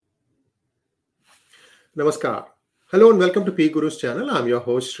Namaskar. Hello and welcome to P Guru's channel. I'm your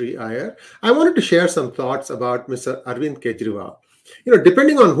host Sri Iyer. I wanted to share some thoughts about Mr. Arvind Kejriwal.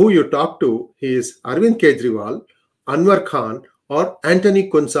 Depending on who you talk to, he is Arvind Kejriwal, Anwar Khan, or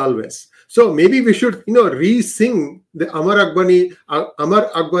Anthony Gonsalves. So maybe we should, re-sing the Amar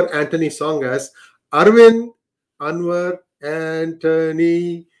Akbar Anthony song as Arvind, Anwar,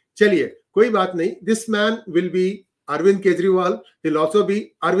 Anthony. Chaliye, koi baat nahi. This man will be Arvind Kejriwal. He'll also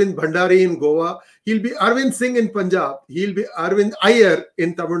be Arvind Bhandari in Goa. He'll be Arvind Singh in Punjab. He'll be Arvind Iyer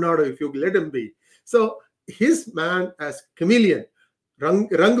in Tamil Nadu if you let him be. So his man as chameleon, rang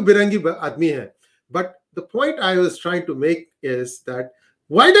birangi admi hai. But the point I was trying to make is that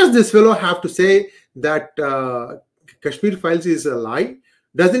why does this fellow have to say that Kashmir Files is a lie?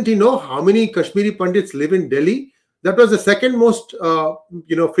 Doesn't he know how many Kashmiri Pandits live in Delhi? That was the second most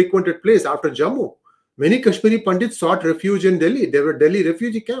frequented place after Jammu. Many Kashmiri Pandits sought refuge in Delhi. There were Delhi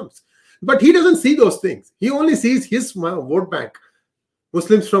refugee camps. But he doesn't see those things. He only sees his vote bank.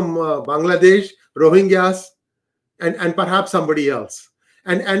 Muslims from Bangladesh, Rohingyas, and perhaps somebody else.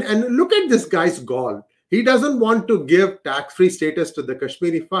 And look at this guy's gall. He doesn't want to give tax-free status to the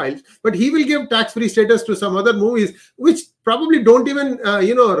Kashmiri Files, but he will give tax-free status to some other movies which probably don't even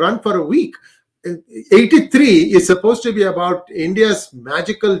run for a week. 83 is supposed to be about India's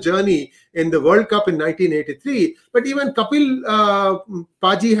magical journey in the World Cup in 1983, but even Kapil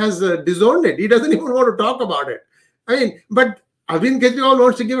Paji has disowned it. He doesn't even want to talk about it. But Arvind Kejriwal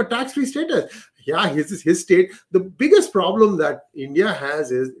wants to give a tax-free status. Yeah, his state. The biggest problem that India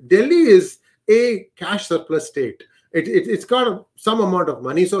has is Delhi is a cash surplus state. It's got some amount of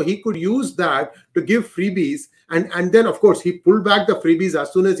money, so he could use that to give freebies. And then, of course, he pulled back the freebies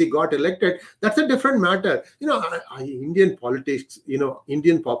as soon as he got elected. That's a different matter. Indian politics,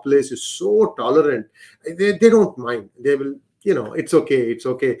 Indian populace is so tolerant. They don't mind. They will, it's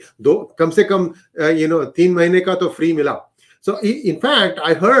okay. Though, kam se kam, 3 mahine ka to free mila. So, in fact,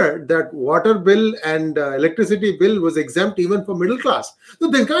 I heard that water bill and electricity bill was exempt even for middle class. So,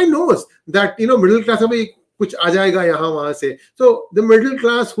 this guy knows that, middle class abhi kuch aa jayega yahan wahan se. So, the middle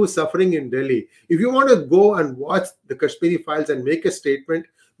class who's suffering in Delhi, if you want to go and watch the Kashmiri Files and make a statement,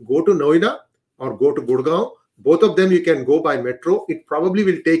 go to Noida or go to Gurgaon. Both of them you can go by metro. It probably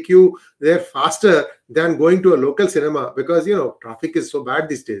will take you there faster than going to a local cinema because, traffic is so bad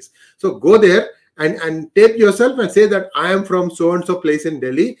these days. So, go there. And tape yourself and say that I am from so-and-so place in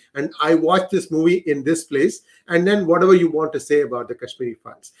Delhi and I watched this movie in this place, and then whatever you want to say about the Kashmiri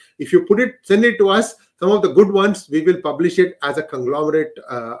Files. If you send it to us, some of the good ones, we will publish it as a conglomerate,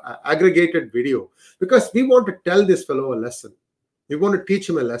 aggregated video, because we want to tell this fellow a lesson. We want to teach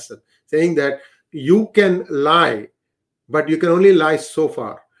him a lesson, saying that you can lie, but you can only lie so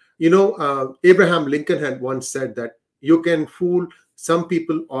far. Abraham Lincoln had once said that you can fool some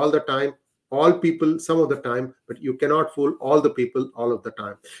people all the time, all people some of the time, but you cannot fool all the people all of the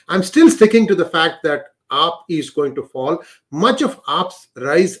time. I'm still sticking to the fact that AAP is going to fall. Much of AAP's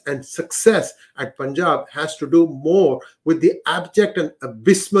rise and success at Punjab has to do more with the abject and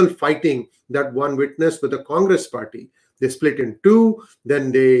abysmal fighting that one witnessed with the Congress party. They split in two,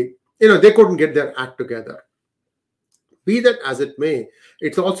 then they couldn't get their act together. Be that as it may,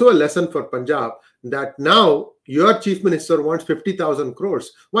 it's also a lesson for Punjab that now your chief minister wants 50,000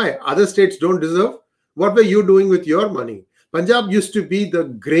 crores. Why? Other states don't deserve? What were you doing with your money? Punjab used to be the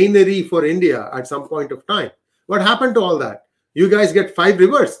granary for India at some point of time. What happened to all that? You guys get 5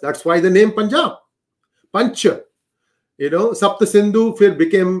 rivers. That's why the name Punjab. Pancha. Sapta Sindhu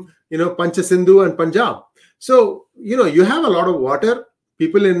became, Pancha Sindhu and Punjab. So, you have a lot of water.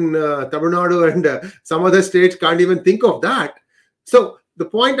 People in Tamil Nadu and some other states can't even think of that. So the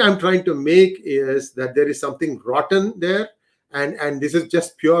point I'm trying to make is that there is something rotten there, and this is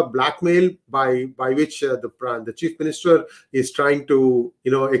just pure blackmail by which the chief minister is trying to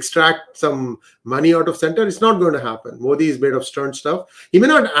extract some money out of center. It's not going to happen. Modi is made of stern stuff. He may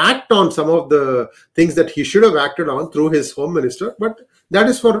not act on some of the things that he should have acted on through his home minister, but that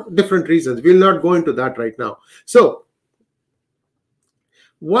is for different reasons. We'll not go into that right now. So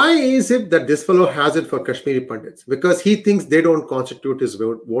why is it that this fellow has it for Kashmiri Pandits? Because he thinks they don't constitute his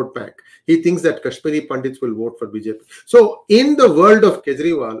vote bank. He thinks that Kashmiri Pandits will vote for BJP. So in the world of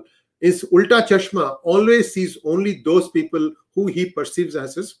Kejriwal, his Ulta Chashma always sees only those people who he perceives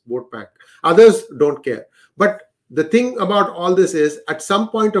as his vote bank. Others don't care. But the thing about all this is, at some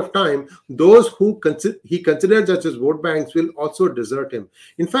point of time, those who he considers as his vote banks will also desert him.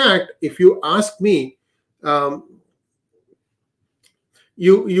 In fact, if you ask me,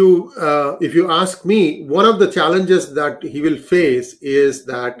 if you ask me, one of the challenges that he will face is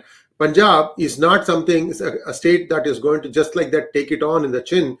that Punjab is not a state that is going to just like that take it on in the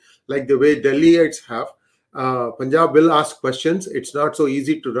chin like the way Delhiites have. Punjab will ask questions. It's not so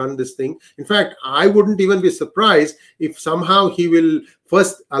easy to run this thing. In fact, I wouldn't even be surprised if somehow he will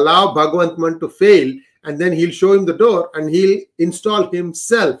first allow Bhagwant Mann to fail, and then he'll show him the door and he'll install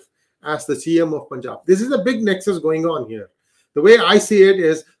himself as the CM of Punjab. This is a big nexus going on here. The way I see it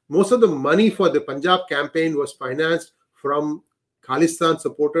is most of the money for the Punjab campaign was financed from Khalistan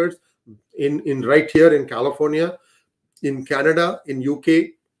supporters in right here in California, in Canada, in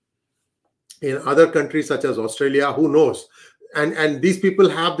UK, in other countries such as Australia, who knows? And these people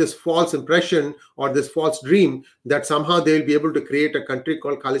have this false impression or this false dream that somehow they'll be able to create a country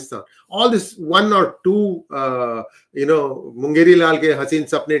called Khalistan. All this one or two, Mungeri Lal ke Haseen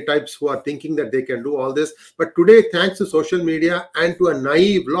Sapne types who are thinking that they can do all this. But today, thanks to social media and to a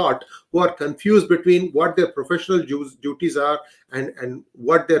naive lot who are confused between what their professional duties are and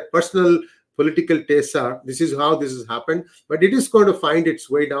what their personal political tastes are. This is how this has happened, but it is going to find its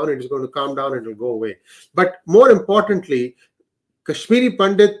way down. It is going to calm down and it will go away. But more importantly, Kashmiri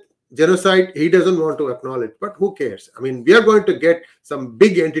Pandit genocide, he doesn't want to acknowledge, but who cares? I mean, we are going to get some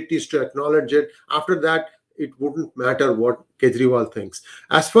big entities to acknowledge it. After that, it wouldn't matter what Kejriwal thinks.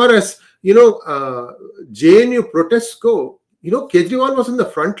 As far as, JNU protests go, Kejriwal was in the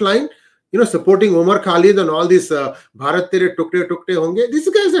front line, supporting Omar Khalid and all these Bharat Tere Tukde Tukde Honge. These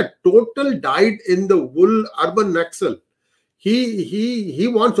guys are total dyed in the wool urban Naxal. He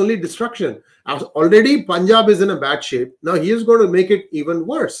wants only destruction. As already Punjab is in a bad shape. Now he is going to make it even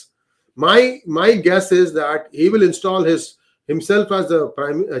worse. My guess is that he will install himself as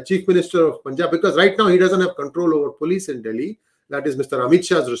the chief minister of Punjab, because right now he doesn't have control over police in Delhi. That is Mr. Amit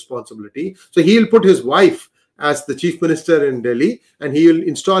Shah's responsibility. So he'll put his wife as the chief minister in Delhi, and he will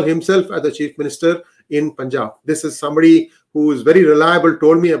install himself as the chief minister in Punjab. This is somebody who is very reliable,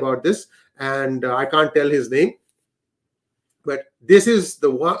 told me about this, and I can't tell his name. But this is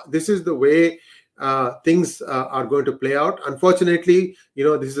the way things are going to play out. Unfortunately,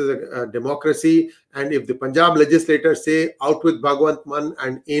 this is a democracy, and if the Punjab legislators say out with Bhagwant Mann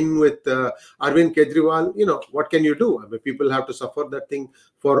and in with Arvind Kejriwal, what can you do? I mean, people have to suffer that thing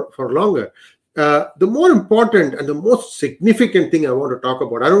for longer. The more important and the most significant thing I want to talk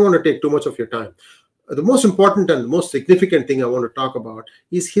about, I don't want to take too much of your time. The most important and the most significant thing I want to talk about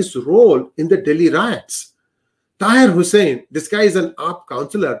is his role in the Delhi riots. Tahir Hussain, this guy is an AAP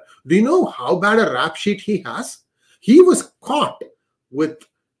councillor. Do you know how bad a rap sheet he has? He was caught with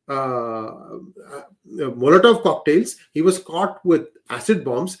Molotov cocktails. He was caught with acid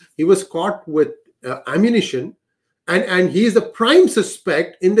bombs. He was caught with ammunition. And he is the prime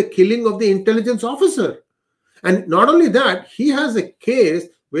suspect in the killing of the intelligence officer. And not only that, he has a case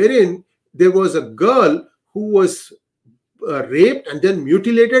wherein there was a girl who was raped and then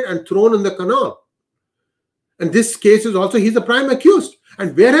mutilated and thrown in the canal. And this case is also, he's the prime accused.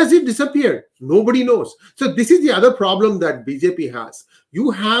 And where has he disappeared? Nobody knows. So this is the other problem that BJP has. You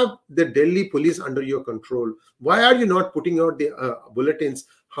have the Delhi police under your control. Why are you not putting out the bulletins?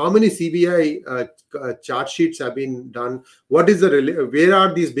 How many CBI charge sheets have been done? What is where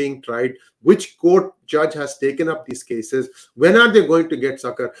are these being tried? Which court judge has taken up these cases? When are they going to get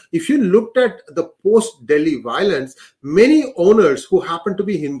succor? If you looked at the post-Delhi violence, many owners who happen to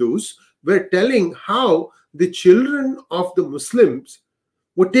be Hindus were telling how the children of the Muslims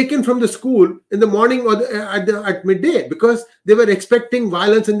were taken from the school in the morning or at midday because they were expecting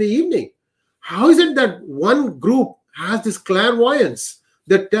violence in the evening. How is it that one group has this clairvoyance,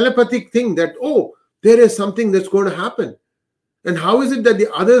 the telepathic thing that, oh, there is something that's going to happen? And how is it that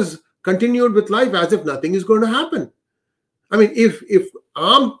the others continued with life as if nothing is going to happen? I mean, if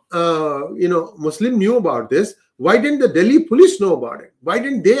Muslim knew about this, why didn't the Delhi police know about it? Why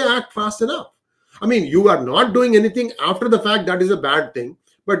didn't they act fast enough? I mean, you are not doing anything after the fact, that is a bad thing,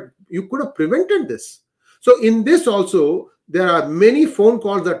 but you could have prevented this. So in this also, there are many phone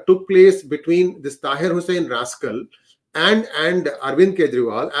calls that took place between this Tahir Hussain rascal and Arvind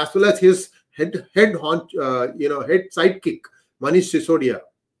Kejriwal, as well as his head sidekick, Manish Sisodia.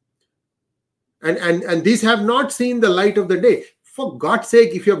 And these have not seen the light of the day. For God's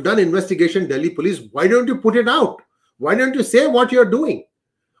sake, if you have done investigation, Delhi police, why don't you put it out? Why don't you say what you're doing?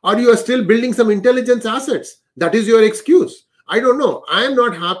 Or you are still building some intelligence assets? That is your excuse. I don't know. I am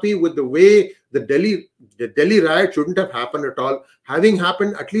not happy with the way the Delhi riot shouldn't have happened at all. Having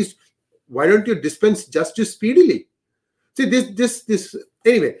happened, at least, why don't you dispense justice speedily? See, this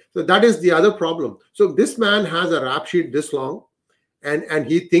anyway, so that is the other problem. So this man has a rap sheet this long, and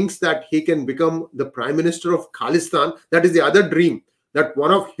he thinks that he can become the prime minister of Khalistan. That is the other dream that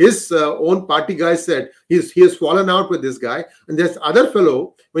one of his own party guys said. He has fallen out with this guy. And this other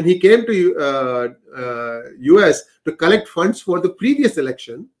fellow, when he came to US to collect funds for the previous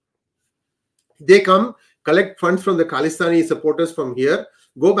election, they come collect funds from the Khalistani supporters from here,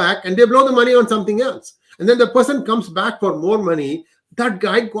 go back, and they blow the money on something else. And then the person comes back for more money. That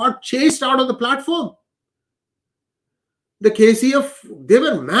guy got chased out of the platform. The KCF, they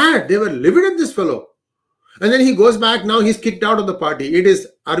were mad. They were livid at this fellow. And then he goes back. Now he's kicked out of the party. It is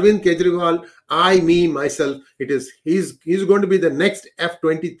Arvind Kejriwal, I, me, myself. It is he's going to be the next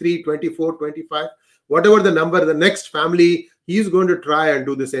F23, 24, 25, whatever the number, the next family. He's going to try and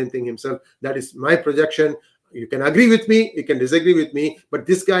do the same thing himself. That is my projection. You can agree with me, you can disagree with me, but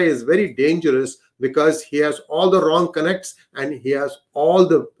this guy is very dangerous because he has all the wrong connects and he has all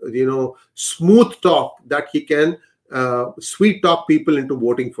the smooth talk that he can sweet talk people into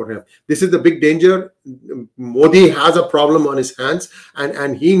voting for him. This is the big danger. Modi has a problem on his hands,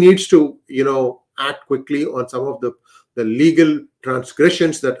 and he needs to act quickly on some of the legal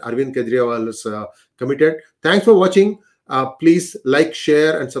transgressions that Arvind Kejriwal has committed. Thanks for watching. Please like,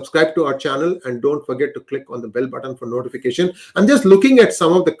 share, and subscribe to our channel, and don't forget to click on the bell button for notification. I'm just looking at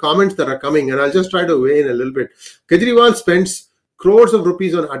some of the comments that are coming, and I'll just try to weigh in a little bit. Kejriwal spends crores of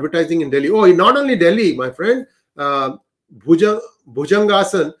rupees on advertising in Delhi. Oh, not only Delhi, my friend. Bhujangasan,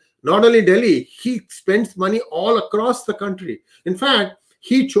 not only Delhi, he spends money all across the country. In fact,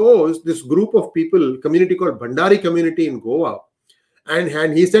 he chose this group of people, community called Bhandari community in Goa.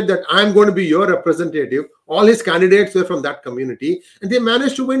 And he said that I'm going to be your representative. All his candidates were from that community, and they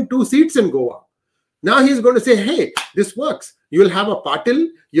managed to win 2 seats in Goa. Now he's going to say, hey, this works. You'll have a Patil,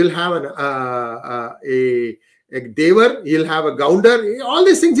 you'll have a Devar, you'll have a Gounder. All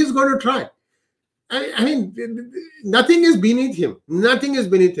these things he's going to try. I mean, nothing is beneath him. Nothing is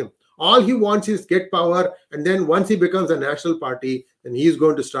beneath him. All he wants is get power, and then once he becomes a national party, then he's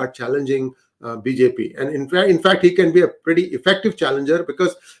going to start challenging BJP. And in fact, he can be a pretty effective challenger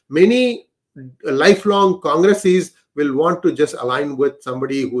because many lifelong Congresses will want to just align with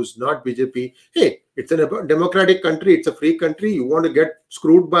somebody who's not BJP. Hey, it's a democratic country. It's a free country. You want to get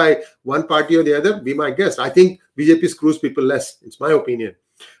screwed by one party or the other? Be my guest. I think BJP screws people less. It's my opinion.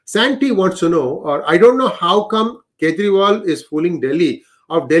 Santi wants to know, or I don't know how come Kejriwal is fooling Delhi,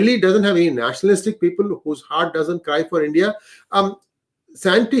 or Delhi doesn't have any nationalistic people whose heart doesn't cry for India.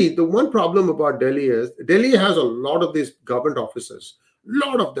 Santi, the one problem about Delhi is Delhi has a lot of these government officers,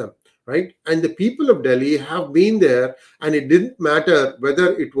 lot of them, right? And the people of Delhi have been there, and it didn't matter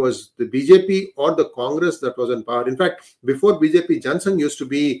whether it was the BJP or the Congress that was in power. In fact, before BJP, Jan Sangh used to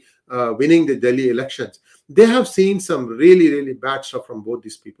be winning the Delhi elections. They have seen some really, really bad stuff from both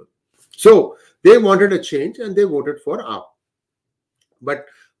these people. So they wanted a change, and they voted for AAP. But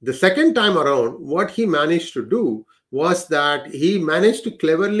the second time around, what he managed to do was that he managed to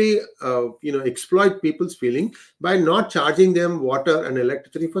cleverly, exploit people's feeling by not charging them water and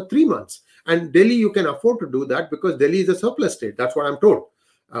electricity for 3 months. And Delhi, you can afford to do that because Delhi is a surplus state. That's what I'm told.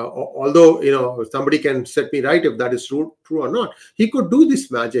 Although, somebody can set me right if that is true or not. He could do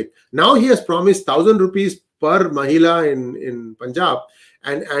this magic. Now he has promised 1,000 rupees per Mahila in Punjab,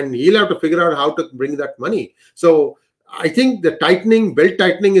 and he'll have to figure out how to bring that money. So I think the belt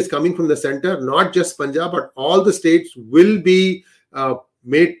tightening is coming from the center, not just Punjab, but all the states will be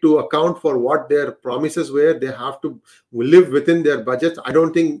made to account for what their promises were. They have to live within their budgets. I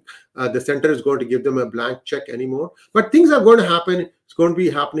don't think the center is going to give them a blank check anymore. But things are going to happen. It's going to be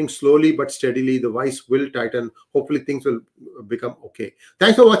happening slowly but steadily. The vice will tighten. Hopefully things will become okay.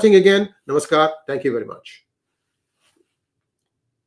 Thanks for watching again. Namaskar. Thank you very much.